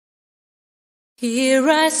Here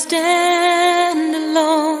I stand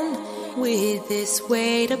alone with this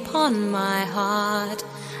weight upon my heart,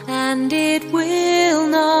 and it will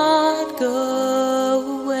not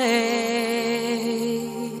go away.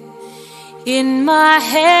 In my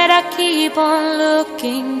head I keep on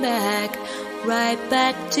looking back, right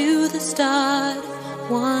back to the start,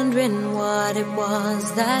 wondering what it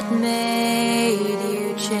was that made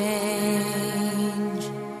you change.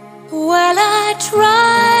 Well, I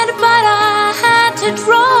tried, but I had to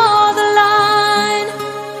draw the line,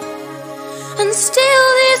 and still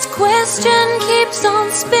this question keeps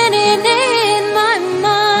on spinning in my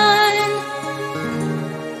mind.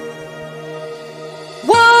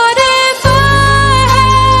 What if I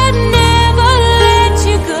had never let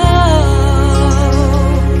you go?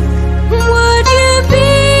 Would you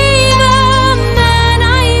be the man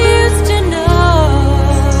I used to know?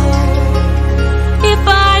 If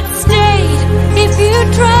I'd stayed, if you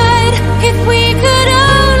tried, if we could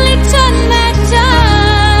only turn back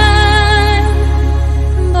time.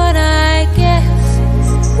 But I guess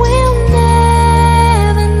we'll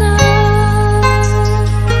never know.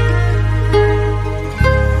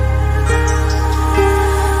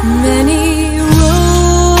 Many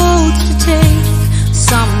roads to take,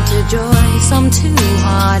 some to joy, some to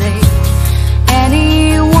heartache.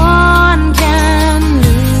 Anyone can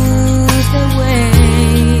lose their way.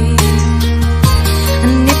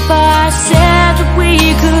 And if I said that we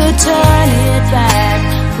could turn it back,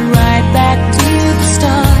 right back to the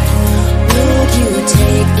start, would you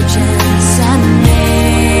take the chance?